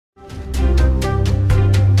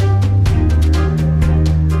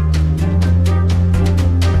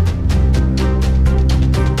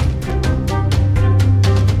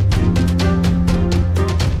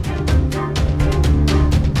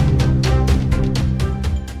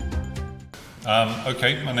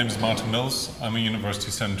Okay, my name is Martin Mills. I'm a University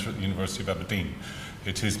Senator at the University of Aberdeen.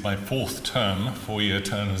 It is my fourth term, four-year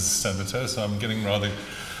term as Senator, so I'm getting rather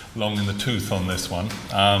long in the tooth on this one.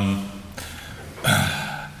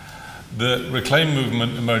 The Reclaim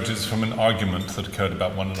movement emerges from an argument that occurred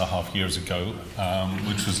about 1.5 years ago,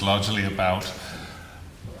 which was largely about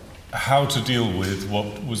how to deal with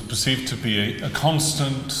what was perceived to be a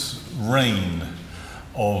constant rain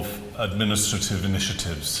of administrative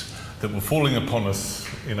initiatives that were falling upon us,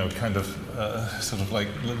 you know, kind of sort of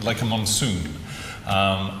like a monsoon,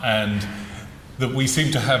 and that we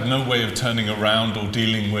seem to have no way of turning around or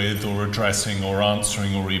dealing with or addressing or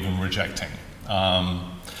answering or even rejecting.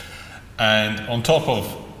 And on top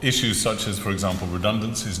of issues such as, for example,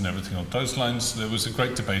 redundancies and everything on those lines, there was a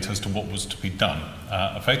great debate as to what was to be done.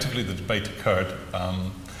 Effectively, the debate occurred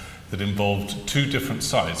that involved two different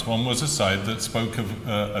sides. One was a side that spoke of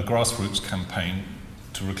a grassroots campaign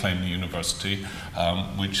to reclaim the university,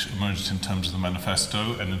 which emerged in terms of the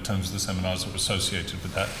Manifesto and in terms of the seminars that were associated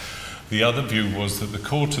with that. The other view was that the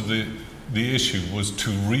core to the issue was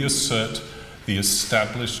to reassert the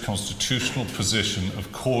established constitutional position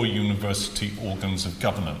of core university organs of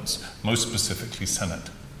governance, most specifically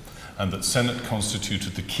Senate, and that Senate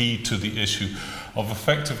constituted the key to the issue of,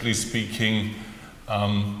 effectively speaking,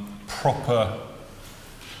 proper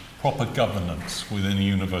governance within a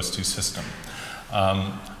university system.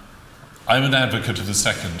 I'm an advocate of the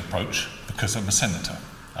second approach because I'm a senator.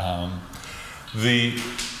 The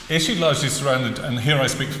issue largely surrounded, and here I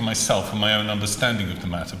speak for myself and my own understanding of the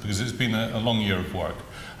matter because it's been a long year of work.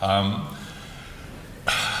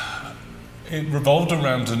 It revolved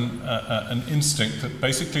around an instinct that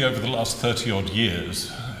basically over the last 30-odd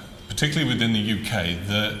years, particularly within the UK,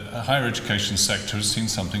 the higher education sector has seen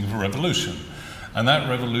something of a revolution. And that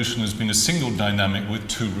revolution has been a single dynamic with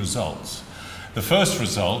two results. The first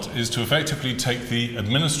result is to effectively take the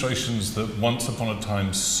administrations that once upon a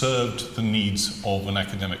time served the needs of an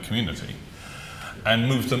academic community and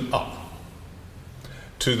move them up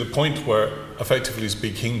to the point where, effectively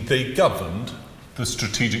speaking, they governed the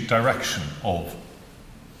strategic direction of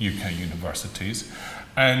UK universities,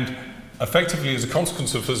 and effectively, as a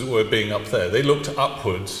consequence of, as it were, being up there, they looked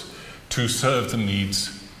upwards to serve the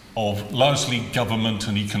needs of largely government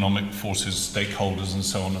and economic forces, stakeholders, and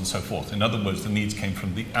so on and so forth. In other words, the needs came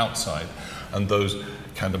from the outside, and those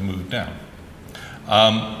kind of moved down.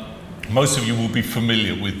 Most of you will be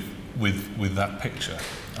familiar with that picture,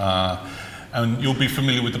 and you'll be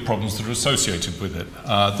familiar with the problems that are associated with it.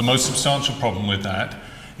 The most substantial problem with that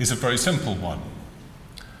is a very simple one.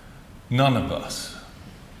 None of us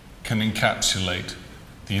can encapsulate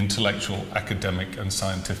the intellectual, academic, and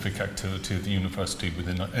scientific activity of the university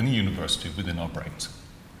within any university within our brains.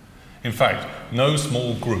 In fact, no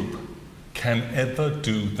small group can ever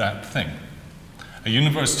do that thing. A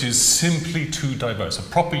university is simply too diverse. A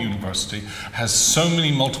proper university has so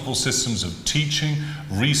many multiple systems of teaching,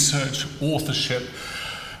 research, authorship,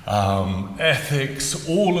 ethics,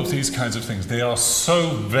 all of these kinds of things. They are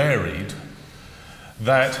so varied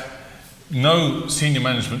that no senior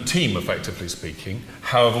management team, effectively speaking,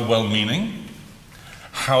 however well-meaning,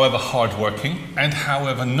 however hard-working, and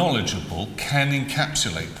however knowledgeable, can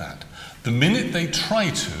encapsulate that. The minute they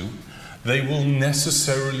try to, they will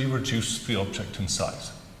necessarily reduce the object in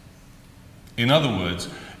size. In other words,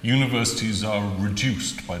 universities are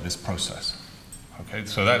reduced by this process. Okay,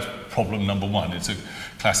 so that's problem number one. It's a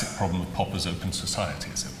classic problem of Popper's open society,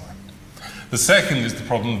 as it were. The second is the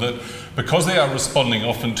problem that because they are responding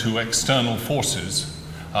often to external forces,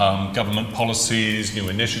 government policies, new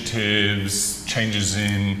initiatives, changes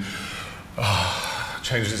in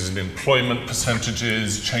employment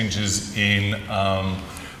percentages, changes in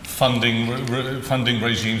funding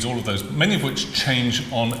regimes, all of those, many of which change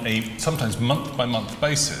on a sometimes month-by-month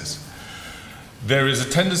basis, there is a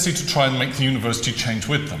tendency to try and make the university change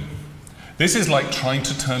with them. This is like trying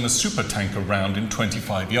to turn a supertanker around in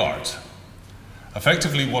 25 yards.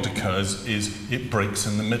 Effectively, what occurs is it breaks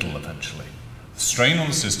in the middle eventually. The strain on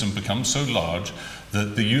the system becomes so large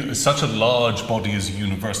that such a large body as a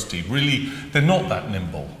university, really, they're not that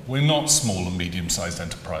nimble. We're not small and medium-sized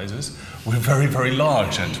enterprises. We're very, very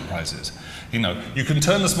large enterprises. You know, you can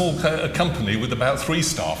turn a small company with about 3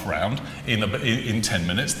 staff round in 10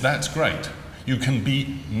 minutes. That's great. You can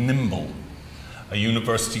be nimble. A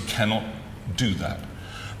university cannot do that.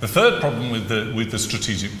 The third problem with the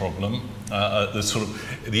strategic problem,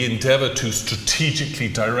 the endeavour to strategically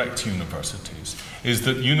direct universities, is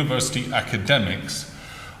that university academics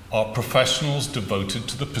are professionals devoted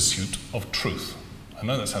to the pursuit of truth. I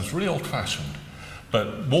know that sounds really old-fashioned,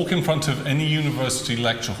 but walk in front of any university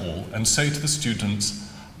lecture hall and say to the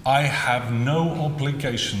students, I have no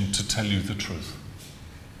obligation to tell you the truth.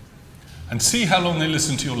 And see how long they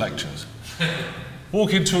listen to your lectures.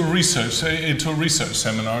 Walk into a research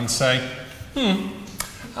seminar and say,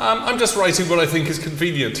 I'm just writing what I think is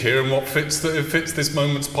convenient here and what fits this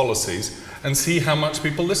moment's policies, and see how much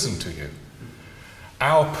people listen to you.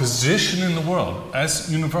 Our position in the world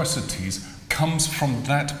as universities comes from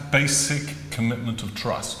that basic commitment of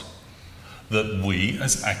trust, that we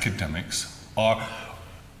as academics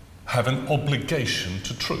have an obligation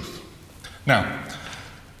to truth. Now,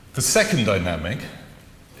 the second dynamic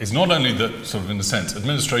is not only that, sort of in a sense,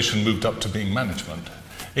 administration moved up to being management,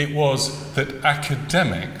 it was that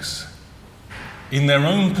academics, in their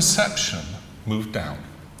own perception, moved down.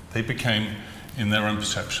 They became, in their own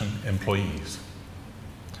perception, employees.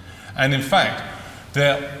 And in fact,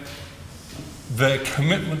 their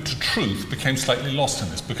commitment to truth became slightly lost in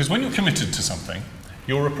this, because when you're committed to something,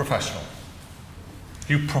 you're a professional.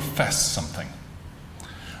 You profess something.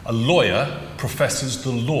 A lawyer professes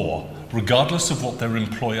the law, regardless of what their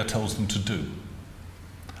employer tells them to do.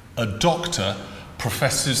 A doctor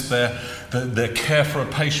professes their care for a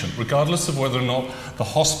patient, regardless of whether or not the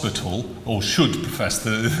hospital, or should profess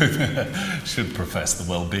the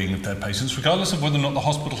well-being of their patients, regardless of whether or not the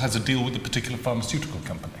hospital has a deal with a particular pharmaceutical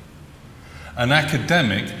company. An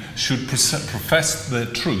academic should profess their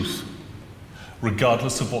truth,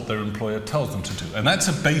 regardless of what their employer tells them to do. And that's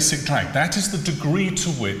a basic drag. That is the degree to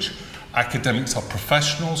which academics are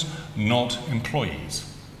professionals, not employees.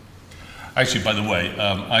 Actually, by the way,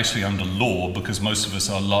 actually under law, because most of us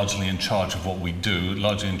are largely in charge of what we do,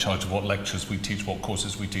 largely in charge of what lectures we teach, what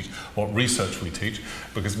courses we teach, what research we teach,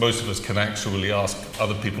 because most of us can actually ask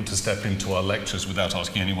other people to step into our lectures without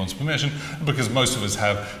asking anyone's permission, because most of us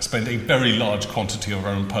have spent a very large quantity of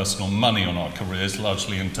our own personal money on our careers,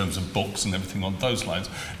 largely in terms of books and everything on those lines.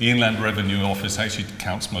 The Inland Revenue Office actually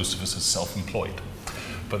counts most of us as self-employed,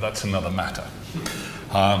 but that's another matter.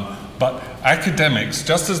 But academics,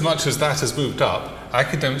 just as much as that has moved up,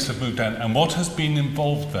 academics have moved down, and what has been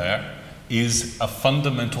involved there is a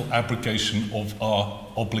fundamental abrogation of our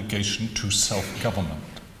obligation to self-government.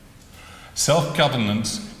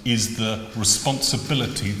 Self-governance is the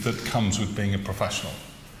responsibility that comes with being a professional,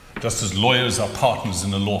 just as lawyers are partners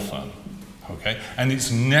in a law firm, okay? And it's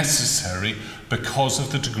necessary because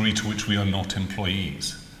of the degree to which we are not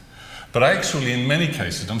employees. But actually, in many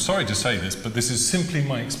cases, I'm sorry to say this, but this is simply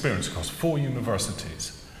my experience across 4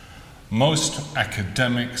 universities, most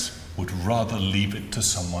academics would rather leave it to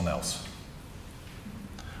someone else.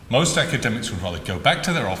 Most academics would rather go back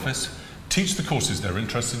to their office, teach the courses they're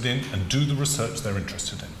interested in, and do the research they're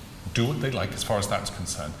interested in. Do what they like as far as that's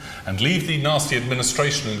concerned, and leave the nasty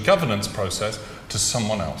administration and governance process to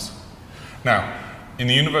someone else. Now, in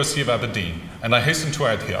the University of Aberdeen, and I hasten to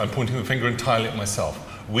add here, I'm pointing the finger entirely at myself,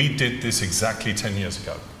 we did this exactly 10 years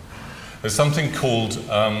ago. There's something called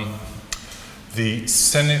the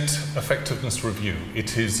Senate Effectiveness Review.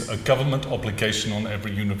 It is a government obligation on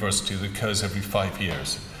every university that occurs every 5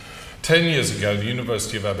 years. 10 years ago, the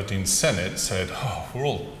University of Aberdeen Senate said, we're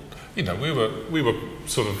all, we were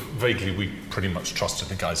sort of vaguely, we pretty much trusted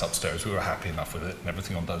the guys upstairs. We were happy enough with it and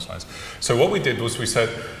everything on those lines. So what we did was we said,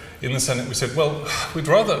 in the Senate, we said, well, we'd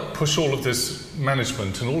rather push all of this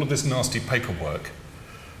management and all of this nasty paperwork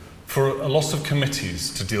for a lot of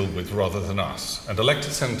committees to deal with rather than us. And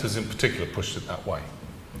elected senators in particular pushed it that way.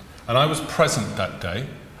 And I was present that day,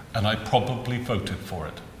 and I probably voted for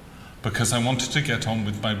it, because I wanted to get on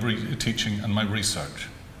with my teaching and my research.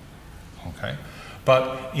 Okay?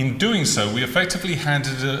 But in doing so, we effectively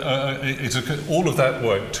handed all of that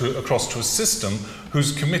work across to a system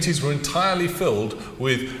whose committees were entirely filled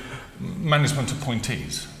with management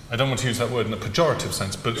appointees. I don't want to use that word in a pejorative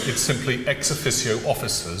sense, but it's simply ex officio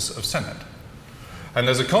officers of Senate. And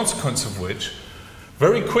as a consequence of which,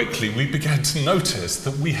 very quickly we began to notice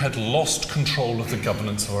that we had lost control of the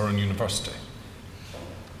governance of our own university.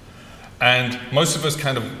 And most of us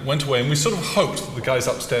kind of went away, and we sort of hoped that the guys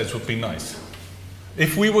upstairs would be nice.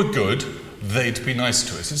 If we were good, they'd be nice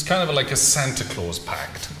to us. It's kind of like a Santa Claus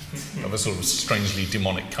pact of a sort of strangely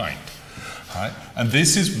demonic kind. Right? And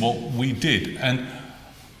this is what we did. And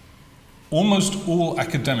almost all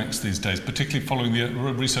academics these days, particularly following the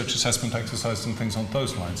research assessment exercise and things on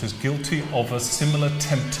those lines, is guilty of a similar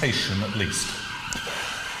temptation at least.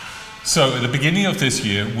 So at the beginning of this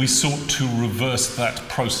year, we sought to reverse that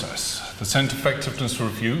process. The Senate Effectiveness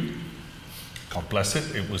Review, God bless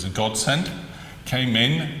it, it was a godsend, came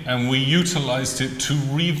in, and we utilized it to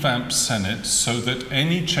revamp Senate so that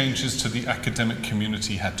any changes to the academic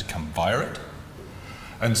community had to come via it,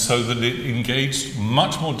 and so that it engaged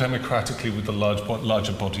much more democratically with the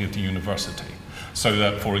larger body of the university. So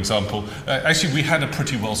that, for example, actually we had a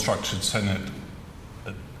pretty well-structured Senate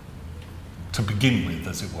to begin with,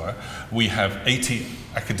 as it were. We have 80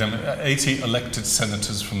 elected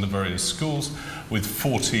senators from the various schools with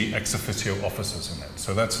 40 ex officio officers in it.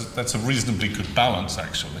 So that's a reasonably good balance,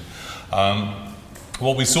 actually.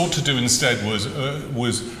 What we sought to do instead was,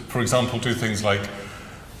 for example, do things like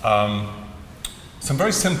some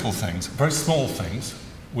very simple things, very small things,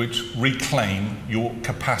 which reclaim your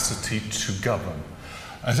capacity to govern.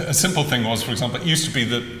 A simple thing was, for example, it used to be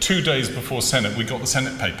that 2 days before Senate, we got the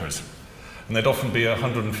Senate papers. And they'd often be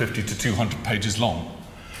 150 to 200 pages long.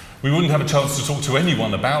 We wouldn't have a chance to talk to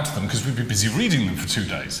anyone about them because we'd be busy reading them for 2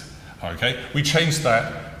 days. Okay? We changed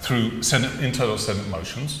that through internal Senate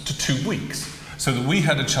motions to 2 weeks, so that we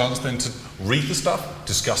had a chance then to read the stuff,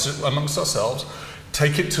 discuss it amongst ourselves,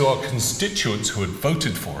 take it to our constituents who had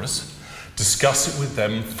voted for us, discuss it with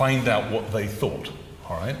them, find out what they thought.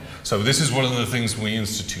 All right? So this is one of the things we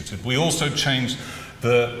instituted. We also changed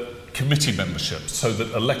the committee membership so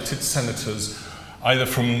that elected senators, either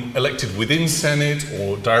from elected within Senate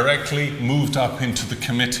or directly, moved up into the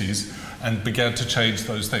committees and began to change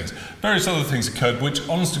those things. Various other things occurred which,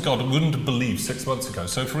 honest to God, I wouldn't have believed 6 months ago.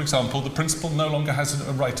 So, for example, the principal no longer has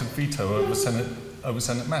a right of veto over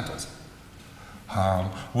Senate matters.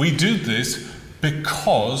 We do this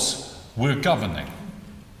because we're governing.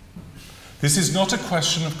 This is not a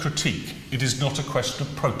question of critique. It is not a question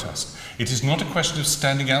of protest. It is not a question of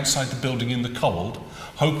standing outside the building in the cold,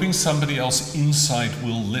 hoping somebody else inside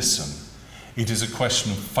will listen. It is a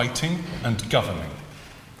question of fighting and governing.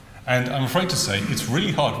 And I'm afraid to say, it's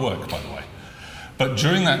really hard work, by the way. But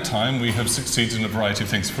during that time, we have succeeded in a variety of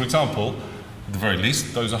things. For example, at the very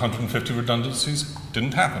least, those 150 redundancies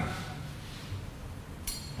didn't happen.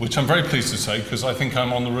 Which I'm very pleased to say, because I think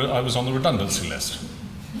I was on the redundancy list.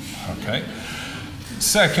 Okay.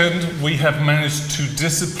 Second, we have managed to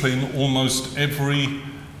discipline almost every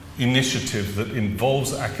initiative that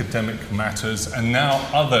involves academic matters and now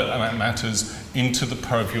other matters into the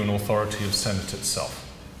purview and authority of Senate itself.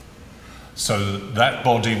 So that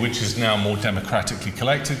body, which is now more democratically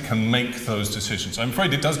collected, can make those decisions. I'm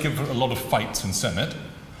afraid it does give a lot of fights in Senate,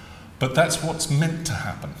 but that's what's meant to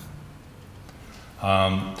happen.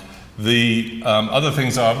 The other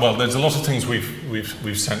things are, well, there's a lot of things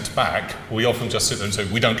we've sent back. We often just sit there and say,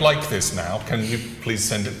 we don't like this now, can you please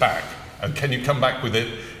send it back? And can you come back with it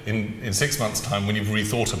in 6 months' time when you've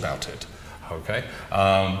rethought about it? Okay?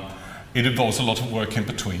 It involves a lot of work in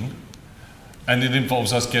between, and it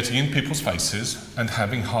involves us getting in people's faces and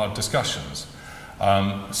having hard discussions.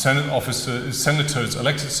 Senators,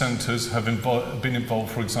 elected senators have been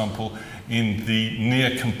involved, for example, in the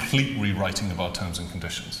near complete rewriting of our terms and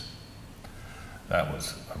conditions. That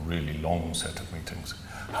was a really long set of meetings.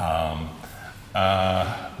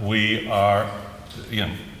 We are,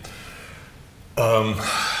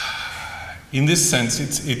 in this sense,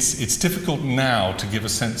 it's difficult now to give a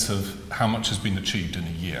sense of how much has been achieved in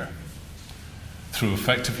a year through,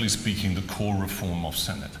 effectively speaking, the core reform of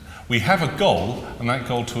Senate. We have a goal, and that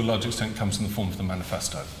goal to a large extent comes in the form of the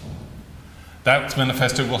Manifesto. That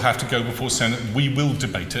Manifesto will have to go before Senate. We will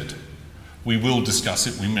debate it. We will discuss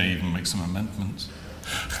it. We may even make some amendments.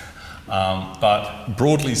 But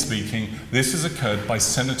broadly speaking, this has occurred by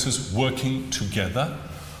senators working together,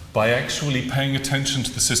 by actually paying attention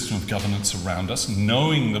to the system of governance around us,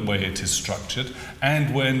 knowing the way it is structured,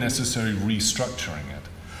 and where necessary, restructuring it.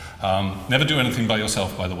 Never do anything by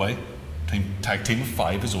yourself, by the way. Tag team of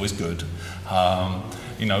 5 is always good.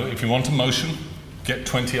 If you want a motion, get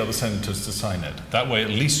 20 other senators to sign it. That way, at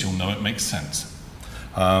least you'll know it makes sense.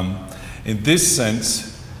 In this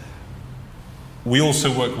sense, we also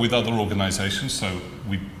work with other organizations. So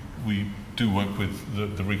we do work with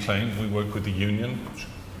the Reclaim, we work with the union.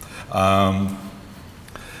 But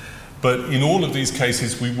in all of these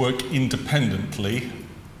cases, we work independently,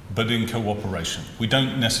 but in cooperation. We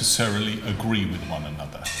don't necessarily agree with one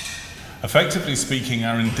another. Effectively speaking,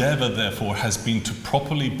 our endeavor, therefore, has been to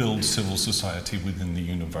properly build civil society within the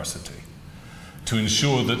university, to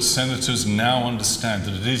ensure that senators now understand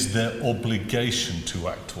that it is their obligation to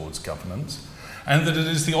act towards governance, and that it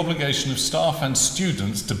is the obligation of staff and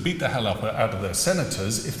students to beat the hell out of their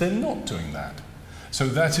senators if they're not doing that. So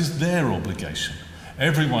that is their obligation.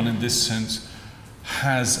 Everyone in this sense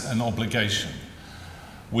has an obligation.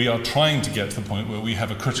 We are trying to get to the point where we have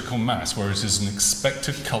a critical mass, where it is an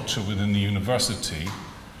expected culture within the university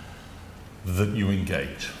that you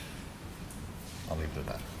engage. I'll leave it at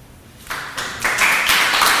that.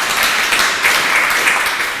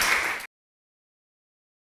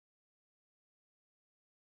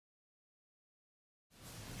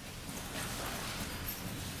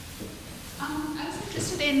 I was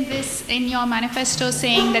interested in this, in your manifesto,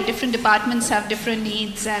 saying that different departments have different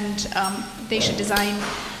needs and they should design.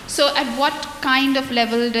 So at what kind of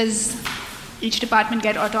level does each department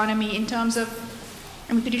get autonomy in terms of,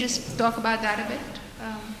 I mean, could you just talk about that a bit?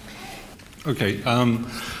 Okay. I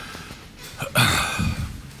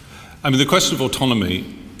mean, the question of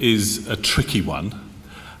autonomy is a tricky one.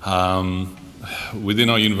 Within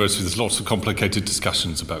our university, there's lots of complicated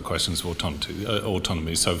discussions about questions of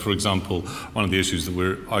autonomy. So, for example, one of the issues that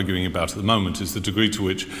we're arguing about at the moment is the degree to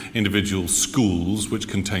which individual schools, which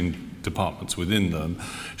contain departments within them,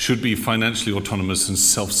 should be financially autonomous and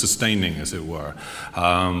self-sustaining, as it were,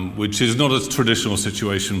 which is not a traditional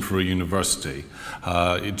situation for a university.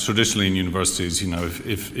 Traditionally in universities, you know,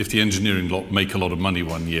 if the engineering lot make a lot of money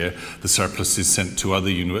one year, the surplus is sent to other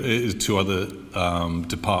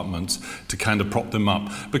departments to kind of prop them up.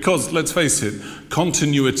 Because, let's face it,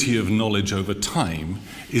 continuity of knowledge over time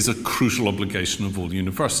is a crucial obligation of all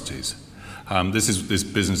universities. This is this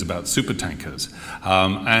business about supertankers,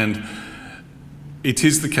 and it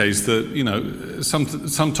is the case that, you know,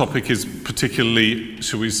 some topic is particularly,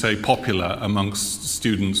 shall we say, popular amongst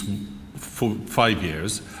students for 5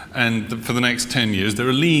 years, and for the next 10 years there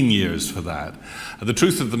are lean years for that. The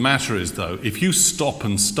truth of the matter is, though, if you stop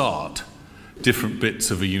and start different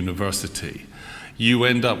bits of a university, you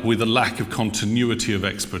end up with a lack of continuity of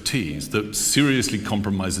expertise that seriously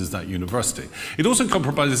compromises that university. It also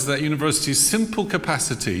compromises that university's simple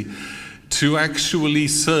capacity to actually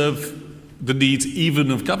serve the needs even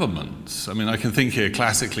of governments. I mean, I can think here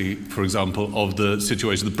classically, for example, of the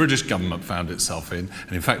situation the British government found itself in,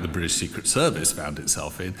 and in fact the British Secret Service found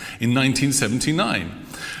itself in 1979,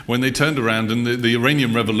 when they turned around and the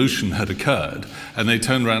Iranian Revolution had occurred, and they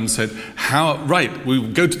turned around and said, right, we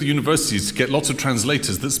go to the universities to get lots of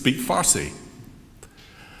translators that speak Farsi,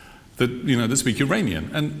 that speak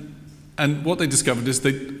Iranian. And what they discovered is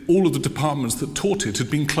that all of the departments that taught it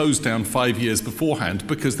had been closed down 5 years beforehand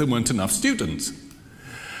because there weren't enough students.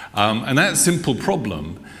 And that simple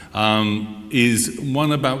problem is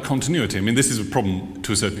one about continuity. I mean, this is a problem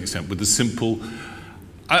to a certain extent with the simple...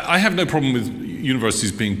 I have no problem with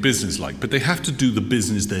universities being business-like, but they have to do the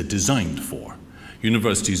business they're designed for.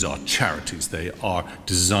 Universities are charities. They are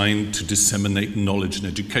designed to disseminate knowledge and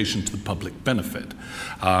education to the public benefit.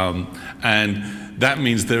 And that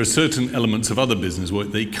means there are certain elements of other business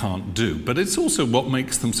work they can't do. But it's also what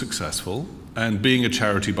makes them successful. And being a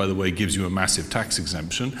charity, by the way, gives you a massive tax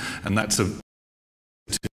exemption. And that's a...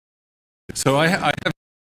 So I have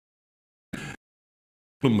a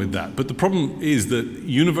problem with that. But the problem is that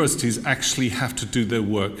universities actually have to do their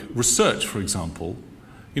work. Research, for example.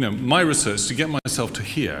 You know, my research, to get myself to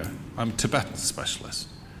here, I'm a Tibetan specialist.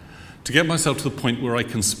 To get myself to the point where I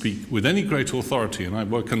can speak with any great authority, and I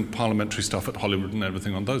work on parliamentary stuff at Hollywood and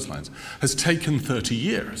everything on those lines, has taken 30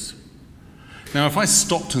 years. Now, if I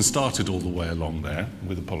stopped and started all the way along there,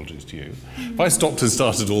 with apologies to you, if I stopped and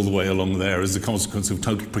started all the way along there as a consequence of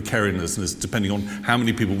total precariousness, depending on how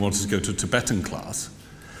many people wanted to go to a Tibetan class,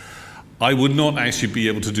 I would not actually be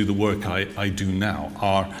able to do the work I do now.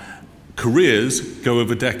 Our careers go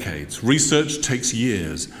over decades. Research takes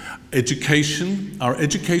years. Education, our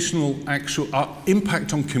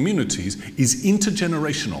impact on communities is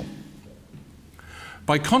intergenerational.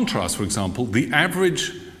 By contrast, for example, the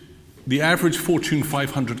average Fortune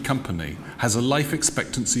 500 company has a life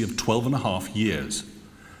expectancy of 12.5 years.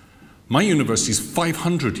 My university is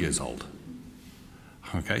 500 years old.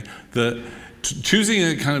 Okay? Choosing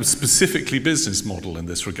a kind of specifically business model in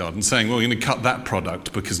this regard and saying, well, we're going to cut that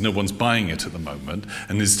product because no one's buying it at the moment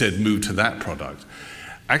and instead move to that product,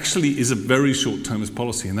 actually is a very short-termist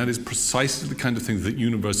policy, and that is precisely the kind of thing that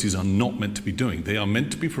universities are not meant to be doing. They are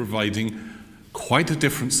meant to be providing quite a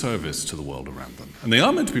different service to the world around them. And they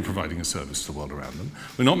are meant to be providing a service to the world around them.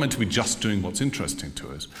 We're not meant to be just doing what's interesting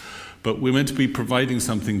to us, but we're meant to be providing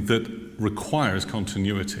something that requires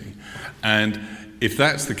continuity. And if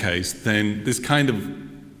that's the case, then this kind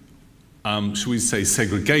of, shall we say,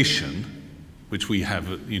 segregation, which we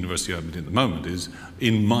have at the University of Aberdeen at the moment, is,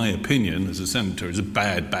 in my opinion, as a senator, is a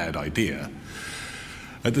bad, bad idea.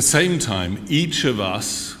 At the same time, each of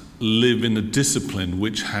us live in a discipline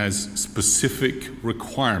which has specific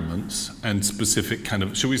requirements and specific kind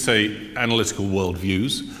of, shall we say, analytical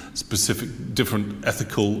worldviews, specific different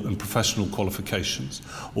ethical and professional qualifications,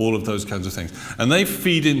 all of those kinds of things. And they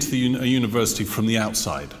feed into a university from the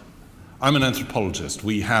outside. I'm an anthropologist.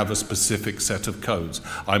 We have a specific set of codes.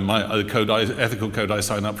 Ethical code I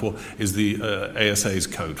sign up for is the ASA's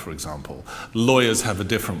code, for example. Lawyers have a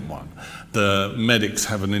different one. The medics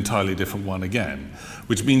have an entirely different one again.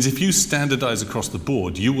 Which means if you standardize across the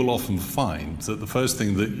board, you will often find that the first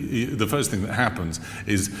thing that happens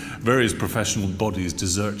is various professional bodies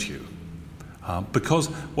desert you. Because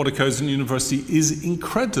what occurs in university is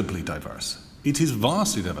incredibly diverse. It is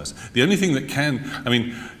vastly diverse. The only thing that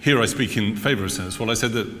here I speak in favor of Senates. Well, I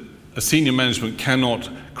said that a senior management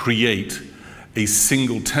cannot create a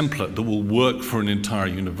single template that will work for an entire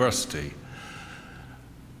university.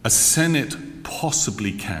 A Senate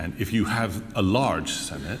possibly can if you have a large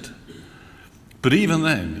Senate, but even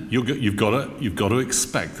then, you've got to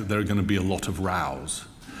expect that there are going to be a lot of rows,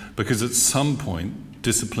 because at some point,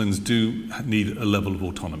 disciplines do need a level of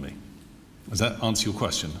autonomy. Does that answer your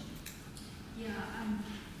question?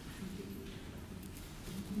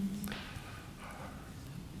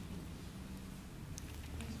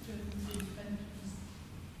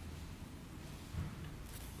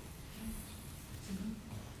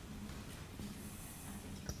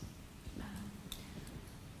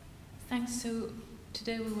 Thanks. So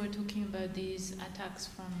today we were talking about these attacks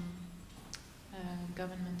from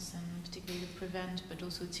governments, and particularly the PREVENT, but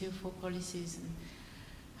also Tier 4 policies. And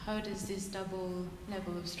how does this double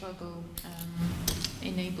level of struggle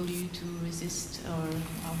enable you to resist, or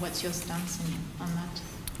what's your stance on that?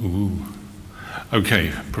 Ooh.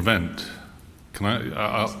 Okay, PREVENT. Can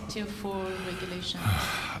I? Tier 4 regulation.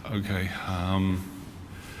 Okay.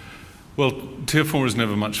 Well, Tier 4 is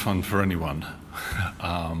never much fun for anyone.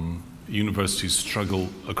 Universities struggle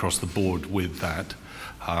across the board with that.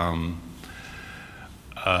 I'll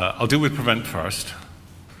deal with PREVENT first.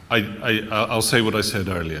 I'll say what I said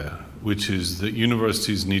earlier, which is that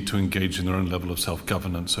universities need to engage in their own level of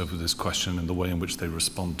self-governance over this question and the way in which they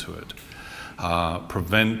respond to it.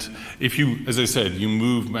 PREVENT, if you, as I said, you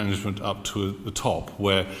move management up to the top,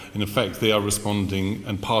 where in effect they are responding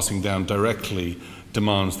and passing down directly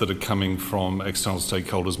demands that are coming from external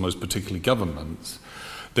stakeholders, most particularly governments,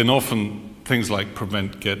 then often things like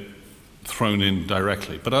PREVENT get thrown in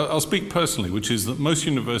directly. But I'll speak personally, which is that most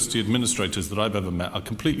university administrators that I've ever met are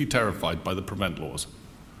completely terrified by the PREVENT laws.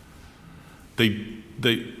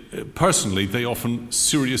 Personally, they often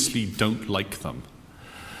seriously don't like them.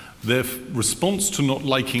 Their response to not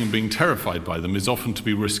liking and being terrified by them is often to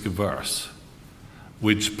be risk averse,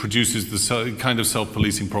 which produces the kind of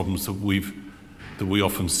self-policing problems that we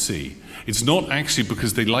often see. It's not actually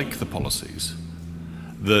because they like the policies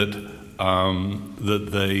that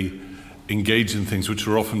they engage in things which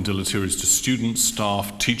are often deleterious to students,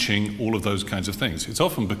 staff, teaching, all of those kinds of things. It's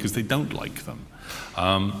often because they don't like them.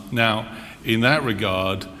 Now, in that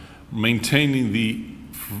regard, maintaining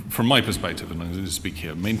from my perspective, and I'm going to speak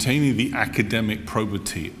here, maintaining the academic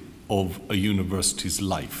probity of a university's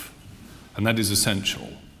life, and that is essential,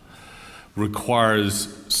 requires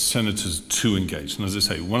senators to engage. And as I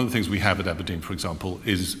say, one of the things we have at Aberdeen, for example,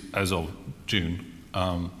 is, as of June,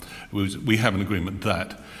 we have an agreement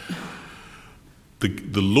that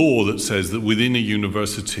the law that says that within a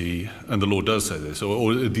university, and the law does say this,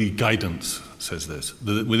 or the guidance says this,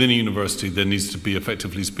 that within a university there needs to be,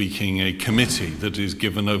 effectively speaking, a committee that is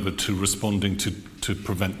given over to responding to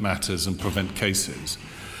PREVENT matters and PREVENT cases.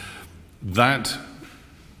 That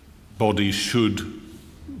body should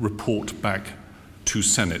report back to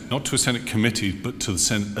Senate, not to a Senate committee, but to the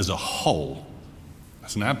Senate as a whole.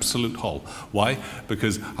 As an absolute whole. Why?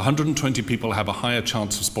 Because 120 people have a higher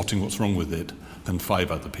chance of spotting what's wrong with it than 5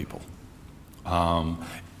 other people.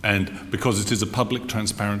 And because it is a public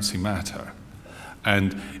transparency matter.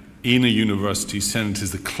 And in a university, Senate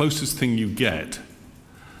is the closest thing you get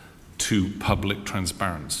to public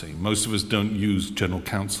transparency. Most of us don't use general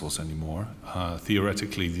councils anymore.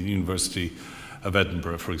 Theoretically, the University of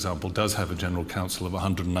Edinburgh, for example, does have a general council of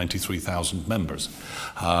 193,000 members.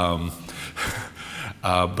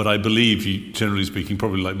 But I believe, generally speaking,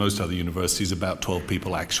 probably like most other universities, about 12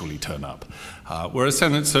 people actually turn up. Whereas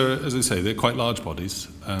Senates are, as I say, they're quite large bodies,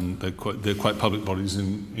 and they're quite public bodies.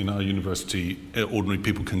 In our university, ordinary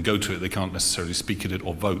people can go to it. They can't necessarily speak at it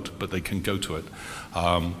or vote, but they can go to it.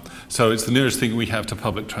 So it's the nearest thing we have to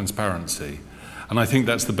public transparency. And I think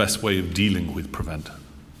that's the best way of dealing with PREVENT,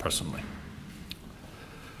 personally.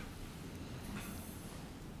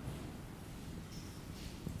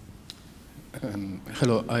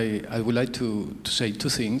 Hello, I would like to say 2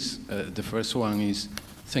 things. The first one is,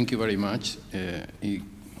 thank you very much. It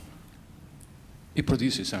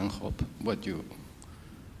produces some hope.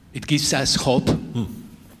 It gives us hope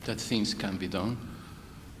that things can be done.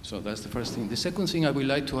 So that's the first thing. The second thing I would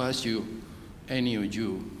like to ask you, any of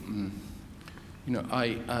you, You know,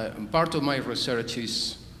 part of my research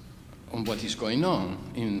is on what is going on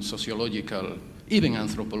in sociological, even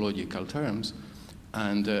anthropological terms,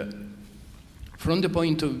 and from the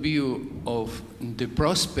point of view of the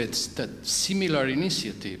prospects that similar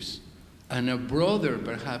initiatives and a broader,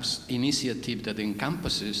 perhaps, initiative that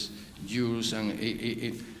encompasses Jews and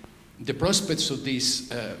the prospects of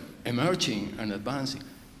this emerging and advancing,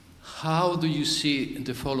 how do you see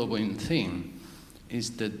the following thing?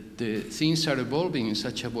 Is that the things are evolving in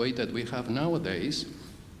such a way that we have nowadays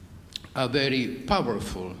a very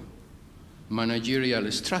powerful managerial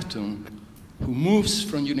stratum who moves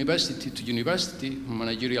from university to university,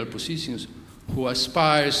 managerial positions, who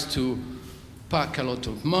aspires to pack a lot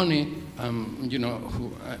of money, you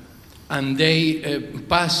know, and they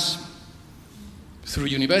pass through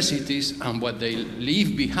universities, and what they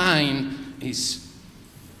leave behind is,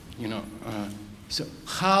 you know, so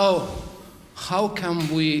how can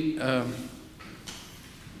we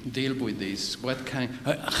deal with this? What kind?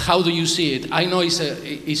 How do you see it? I know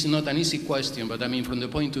it's not an easy question, but I mean from the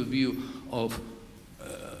point of view of,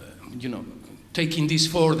 you know, taking this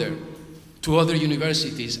further to other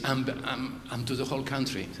universities and to the whole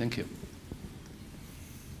country. Thank you.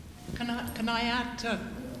 Can I add to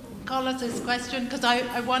Carlos's question? Because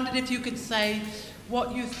I wondered if you could say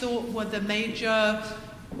what you thought were the major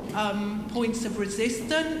points of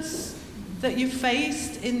resistance that you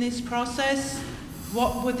faced in this process.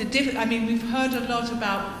 What were the I mean, we've heard a lot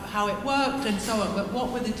about how it worked and so on, but what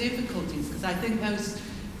were the difficulties? Because I think those,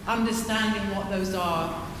 understanding what those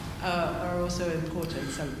are also important.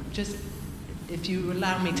 So just, if you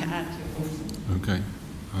allow me to add to your voice. Okay.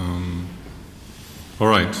 All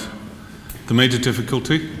right. The major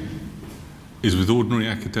difficulty is with ordinary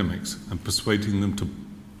academics and persuading them to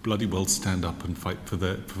bloody well stand up and fight for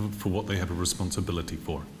what they have a responsibility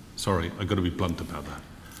for. Sorry, I've got to be blunt about that.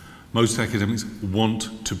 Most academics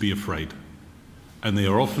want to be afraid. And they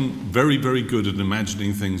are often very, very good at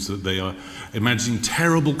imagining things that they are imagining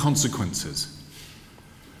terrible consequences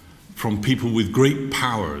from people with great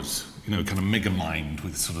powers, you know, kind of mega mind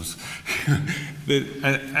with sort of,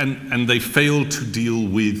 and they fail to deal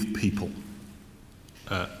with people.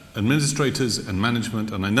 Administrators and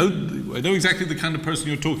management, and I know exactly the kind of person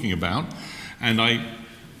you're talking about, and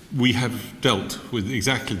we have dealt with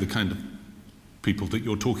exactly the kind of people that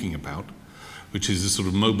you're talking about, which is a sort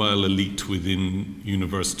of mobile elite within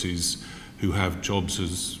universities who have jobs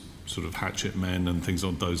as sort of hatchet men and things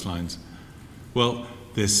on those lines. Well,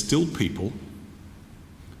 there's still people.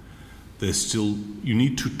 You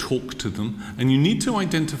need to talk to them, and you need to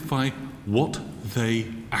identify what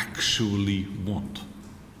they actually want.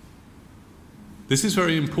 This is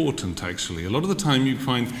very important, actually. A lot of the time you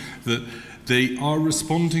find that they are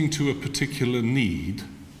responding to a particular need,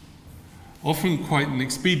 often quite an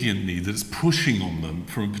expedient need that's pushing on them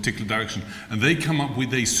from a particular direction, and they come up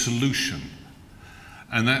with a solution.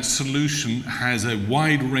 And that solution has a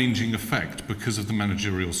wide-ranging effect because of the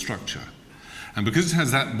managerial structure. And because it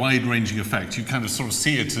has that wide-ranging effect, you kind of sort of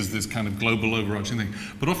see it as this kind of global overarching thing.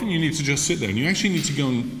 But often you need to just sit there, and you actually need to go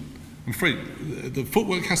and, I'm afraid, the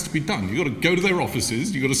footwork has to be done. You've got to go to their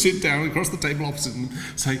offices, you've got to sit down across the table opposite and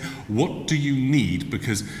say, what do you need?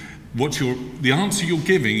 Because the answer you're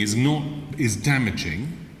giving is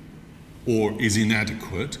damaging, or is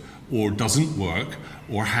inadequate, or doesn't work,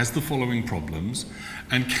 or has the following problems,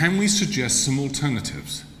 and can we suggest some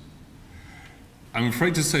alternatives? I'm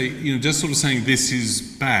afraid to say, you know, just sort of saying this is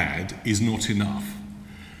bad is not enough.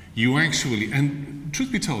 You actually, and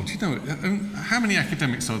truth be told, you know, how many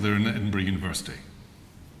academics are there in Edinburgh University?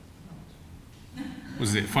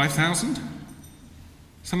 Was it 5,000?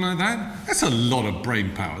 Something like that? That's a lot of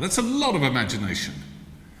brain power. That's a lot of imagination.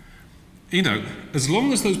 You know, as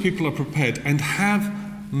long as those people are prepared and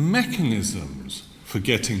have mechanisms for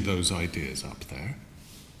getting those ideas up there,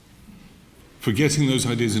 for getting those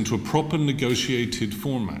ideas into a proper negotiated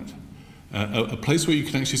format, a place where you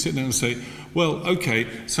can actually sit down and say, well, okay,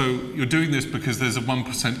 so you're doing this because there's a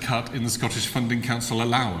 1% cut in the Scottish Funding Council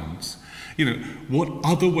allowance. You know, what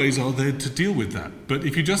other ways are there to deal with that? But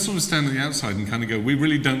if you just sort of stand on the outside and kind of go, we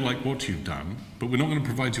really don't like what you've done, but we're not going to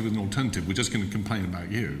provide you with an alternative, we're just going to complain about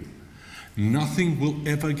you, nothing will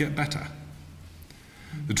ever get better.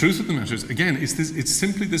 The truth of the matter is, again, it's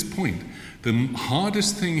simply this point. The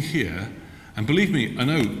hardest thing here, and believe me, I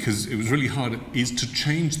know, because it was really hard, is to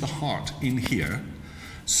change the heart in here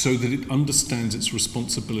so that it understands its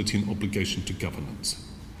responsibility and obligation to governance.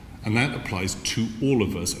 And that applies to all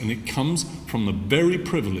of us, and it comes from the very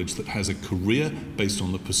privilege that has a career based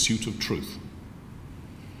on the pursuit of truth.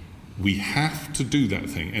 We have to do that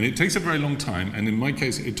thing. And it takes a very long time. And in my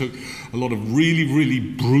case, it took a lot of really, really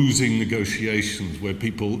bruising negotiations where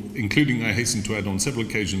people, including, I hasten to add, on several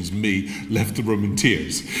occasions, me, left the room in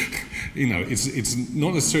tears. You know, it's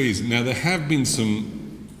not necessarily easy. Now, there have been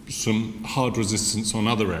some hard resistance on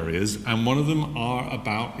other areas, and one of them are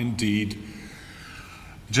about, indeed,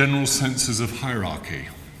 general senses of hierarchy.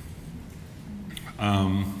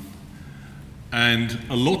 And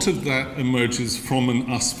a lot of that emerges from an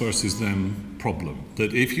us versus them problem.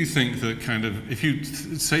 That if you think that if you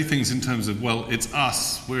say things in terms of, well, it's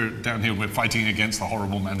us, we're down here, we're fighting against the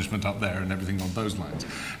horrible management up there and everything on those lines,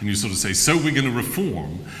 and you sort of say, so we're going to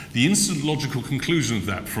reform, the instant logical conclusion of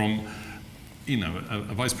that from, you know,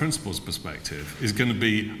 a vice principal's perspective is going to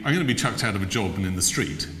be, I'm going to be chucked out of a job and in the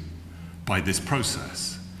street by this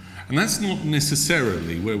process. And that's not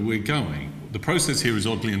necessarily where we're going. The process here is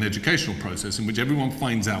oddly an educational process in which everyone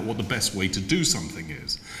finds out what the best way to do something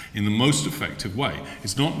is in the most effective way.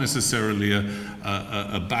 It's not necessarily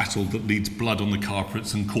a battle that leads blood on the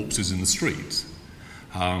carpets and corpses in the streets.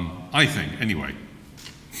 I think, anyway.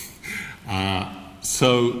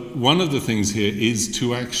 So one of the things here is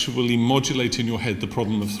to actually modulate in your head the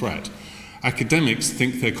problem of threat. Academics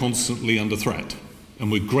think they're constantly under threat.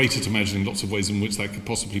 And we're great at imagining lots of ways in which that could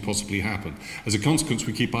possibly happen. As a consequence,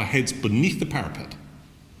 we keep our heads beneath the parapet.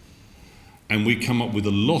 And we come up with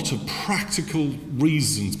a lot of practical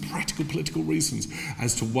reasons, practical political reasons,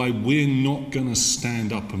 as to why we're not going to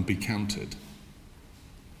stand up and be counted.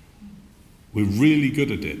 We're really good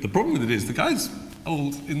at it. The problem with it is the guys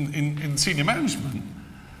in senior management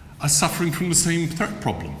are suffering from the same threat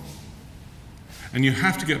problem. And you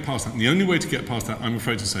have to get past that. And the only way to get past that, I'm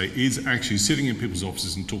afraid to say, is actually sitting in people's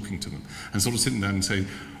offices and talking to them. And sort of sitting down and saying,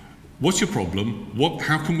 what's your problem?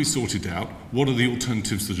 How can we sort it out? What are the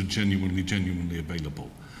alternatives that are genuinely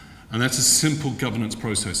available? And that's a simple governance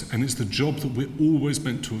process. And it's the job that we're always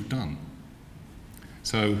meant to have done.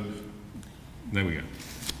 So, there we go.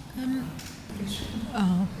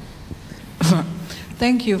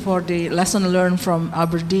 Thank you for the lesson learned from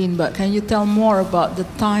Aberdeen, but can you tell more about the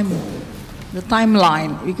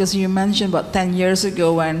timeline, because you mentioned about 10 years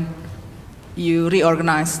ago when you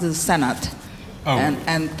reorganized the Senate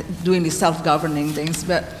and doing the self-governing things,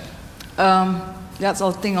 but that's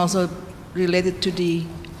all thing also related to the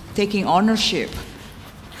taking ownership,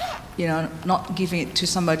 you know, not giving it to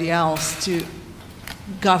somebody else to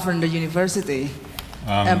govern the university.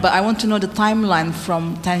 But I want to know the timeline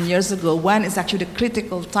from 10 years ago. When is actually the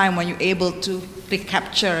critical time when you're able to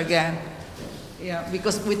recapture again? Yeah,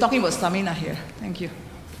 because we're talking about stamina here. Thank you.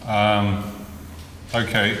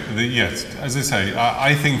 Okay, yes, as I say,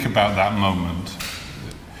 I think about that moment.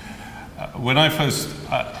 When I first,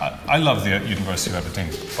 I love the University of Aberdeen,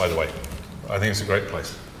 by the way. I think it's a great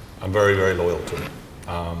place. I'm very, very loyal to it.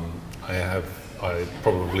 I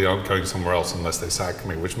probably aren't going somewhere else unless they sack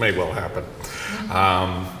me, which may well happen.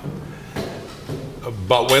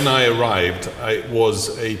 But when I arrived,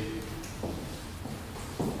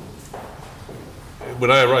 when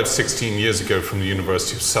I arrived 16 years ago from the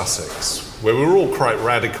University of Sussex, where we were all quite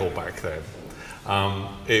radical back then,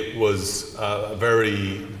 it was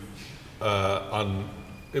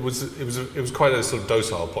it was quite a sort of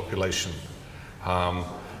docile population.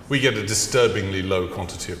 We get a disturbingly low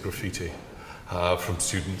quantity of graffiti from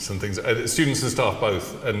students and things, students and staff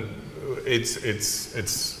both, and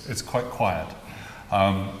it's quite quiet.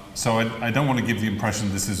 So I don't want to give the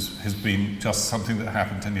impression this has been just something that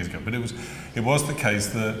happened 10 years ago, but it was the case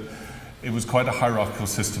that it was quite a hierarchical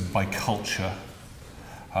system by culture.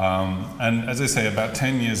 And as I say, about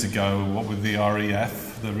 10 years ago, what with the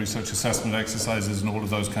REF, the research assessment exercises and all of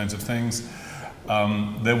those kinds of things,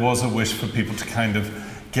 there was a wish for people to kind of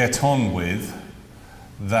get on with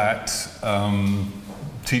that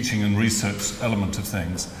teaching and research element of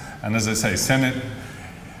things. And as I say, Senate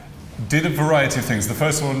did a variety of things. The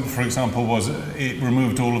first one, for example, was it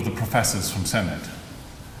removed all of the professors from Senate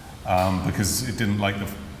because it didn't like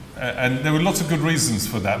and there were lots of good reasons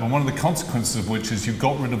for that, but one of the consequences of which is you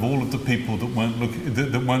got rid of all of the people that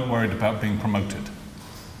weren't worried about being promoted.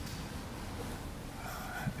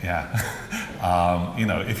 Yeah. You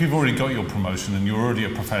know, if you've already got your promotion and you're already a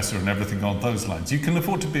professor and everything on those lines, you can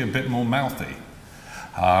afford to be a bit more mouthy.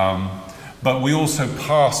 But we also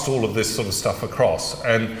passed all of this sort of stuff across.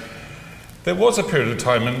 And there was a period of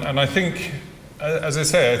time, and I think, as I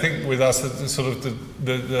say, I think with us,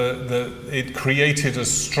 it created a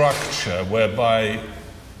structure whereby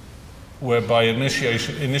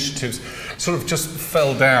initiatives sort of just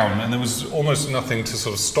fell down, and there was almost nothing to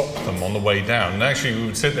sort of stop them on the way down. And actually, we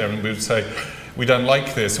would sit there and we would say, we don't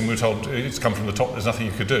like this, and we're told it's come from the top, there's nothing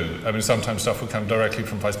you could do. I mean, sometimes stuff would come directly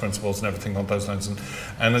from vice principals and everything on those lines.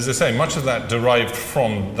 And as I say, much of that derived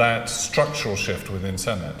from that structural shift within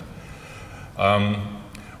Senate.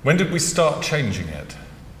 When did we start changing it?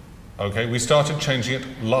 Okay, we started changing it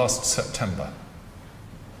last September.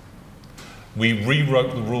 We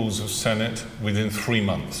rewrote the rules of Senate within 3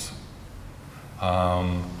 months.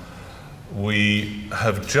 We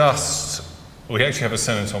actually have a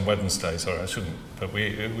Senate on Wednesday, sorry I shouldn't, but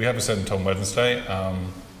we have a Senate on Wednesday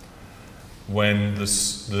when the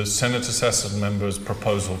Senate assessor members'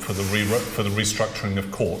 proposal for the restructuring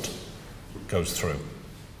of court goes through,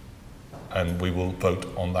 and we will vote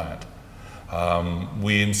on that.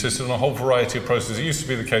 We insisted on a whole variety of processes. It used to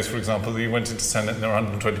be the case, for example, that you went into Senate and there were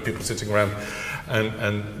 120 people sitting around,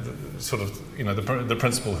 and sort of, you know, the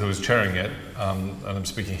principal who was chairing it, and I'm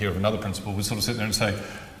speaking here of another principal, would sort of sit there and say,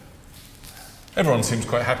 everyone seems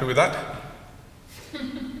quite happy with that.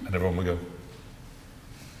 And everyone would go.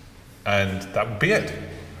 And that would be it.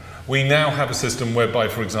 We now have a system whereby,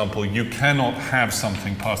 for example, you cannot have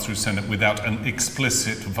something pass through Senate without an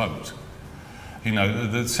explicit vote. You know,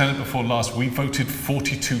 the Senate before last, we voted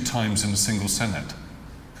 42 times in a single Senate.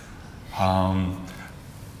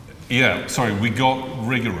 We got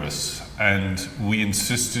rigorous and we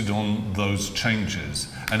insisted on those changes.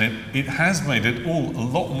 And it has made it all a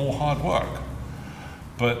lot more hard work.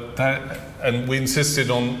 And we insisted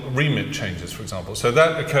on remit changes, for example. So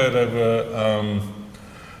that occurred over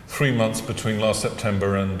 3 months between last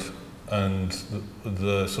September and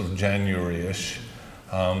the sort of January-ish.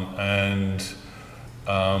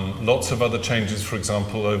 Lots of other changes, for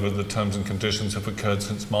example, over the terms and conditions have occurred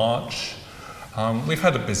since March. We've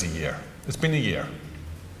had a busy year. It's been a year.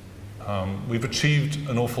 We've achieved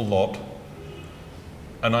an awful lot,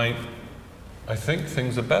 and I think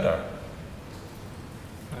things are better.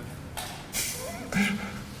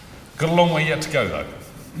 Got a long way yet to go, though.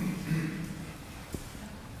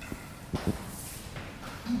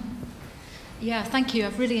 Yeah, thank you.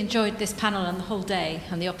 I've really enjoyed this panel and the whole day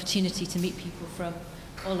and the opportunity to meet people from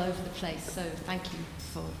all over the place. So thank you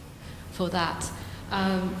for that.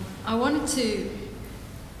 I wanted to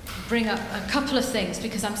bring up a couple of things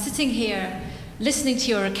because I'm sitting here listening to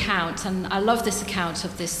your account, and I love this account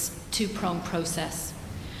of this two-pronged process.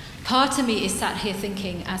 Part of me is sat here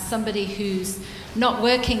thinking, as somebody who's not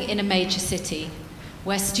working in a major city,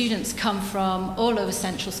 where students come from all over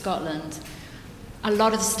central Scotland, a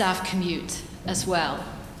lot of the staff commute as well.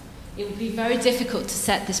 It would be very difficult to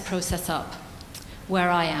set this process up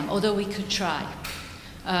where I am, although we could try.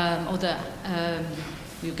 We're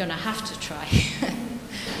going to have to try.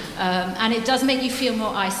 And it does make you feel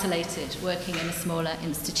more isolated working in a smaller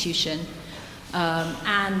institution,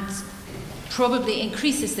 and probably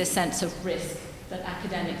increases this sense of risk that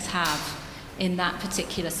academics have in that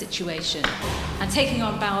particular situation. And taking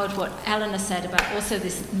on board what Eleanor said about also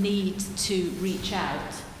this need to reach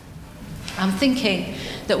out, I'm thinking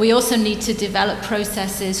that we also need to develop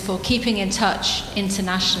processes for keeping in touch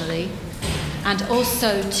internationally and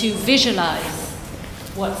also to visualize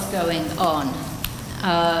what's going on.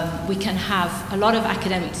 We can have a lot of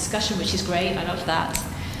academic discussion, which is great, I love that.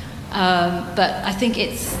 But I think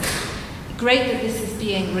it's great that this is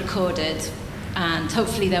being recorded, and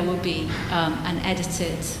hopefully there will be an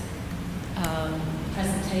edited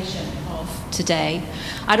presentation of today.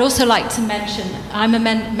 I'd also like to mention, I'm a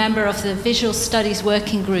member of the Visual Studies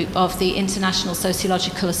Working Group of the International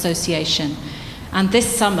Sociological Association, and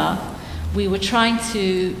this summer we were trying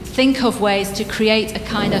to think of ways to create a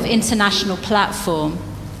kind of international platform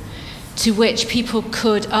to which people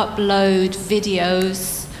could upload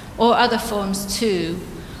videos or other forms too,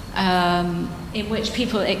 in which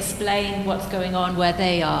people explain what's going on where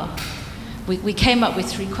they are. We came up with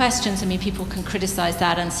 3 questions. I mean, people can criticize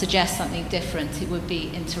that and suggest something different. It would be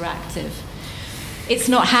interactive. It's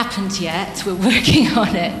not happened yet. We're working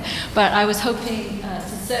on it. But I was hoping to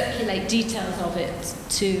circulate details of it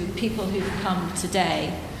to people who've come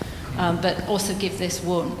today, but also give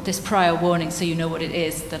this prior warning so you know what it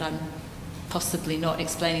is that I'm possibly not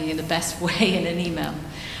explaining in the best way in an email.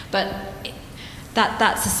 But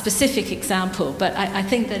that's a specific example, but I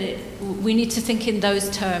think that we need to think in those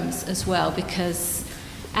terms as well, because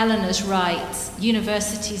Eleanor's right,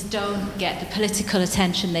 universities don't get the political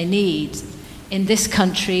attention they need in this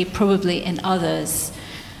country, probably in others,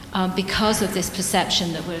 because of this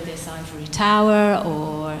perception that we're this ivory tower,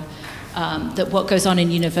 or that what goes on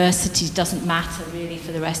in universities doesn't matter really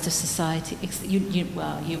for the rest of society.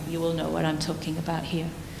 You will know what I'm talking about here.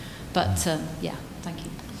 But yeah, thank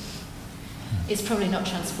you. it's probably not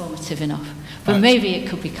transformative enough. But maybe it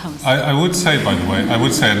could become something. I would say, by the way, and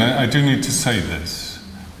I do need to say this,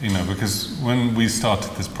 because when we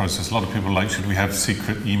started this process, a lot of people were like, should we have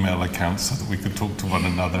secret email accounts so that we could talk to one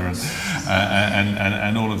another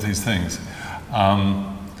and all of these things.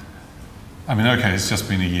 Okay, it's just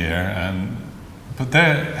been a year, but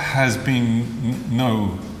there has been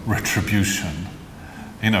no retribution.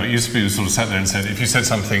 It used to be we sort of sat there and said, if you said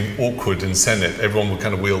something awkward in Senate, everyone would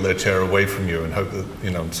kind of wheel their chair away from you and hope that,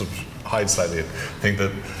 sort of hide slightly, think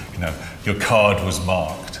that, your card was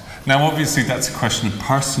marked. Now, obviously, that's a question of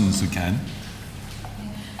persons again.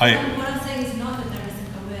 What I'm saying is not that there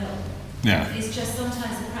isn't a will. Yeah. It's just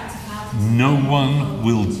sometimes the practicality. No one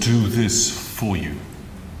will do this for you.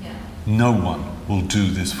 Yeah. No one will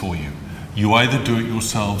do this for you. You either do it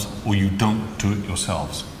yourselves or you don't do it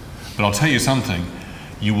yourselves. But I'll tell you something.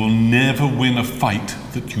 You will never win a fight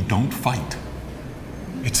that you don't fight.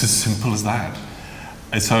 It's as simple as that.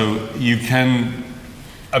 And so you can,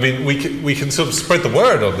 we can sort of spread the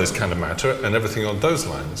word on this kind of matter and everything on those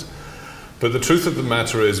lines. But the truth of the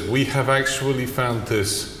matter is we have actually found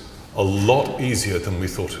this a lot easier than we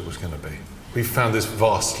thought it was going to be. We found this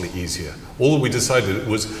vastly easier. All that we decided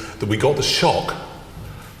was that we got the shock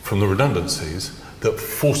from the redundancies that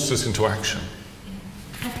forced us into action.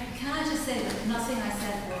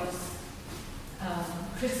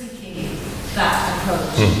 Critiquing that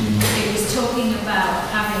approach. It was talking about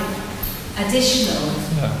having additional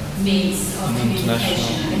means of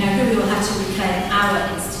communication. I agree we will have to reclaim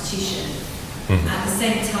our institution. At the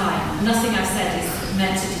same time, nothing I've said is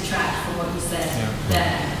meant to detract from what you said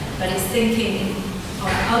there, but it's thinking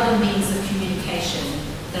of other means of communication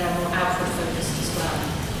that are more outward focused as well.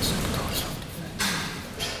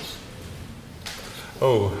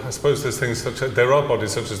 I suppose there's things there are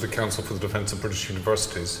bodies such as the Council for the Defence of British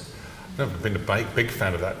Universities. I've never been a big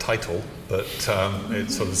fan of that title, but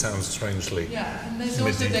it sort of sounds strangely. Yeah, and there's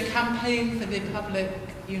also the Campaign for the Public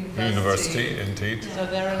University. University, indeed. So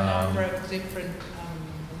there are a number of different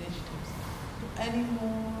initiatives. Any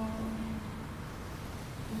more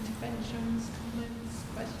interventions, comments,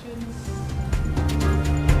 questions?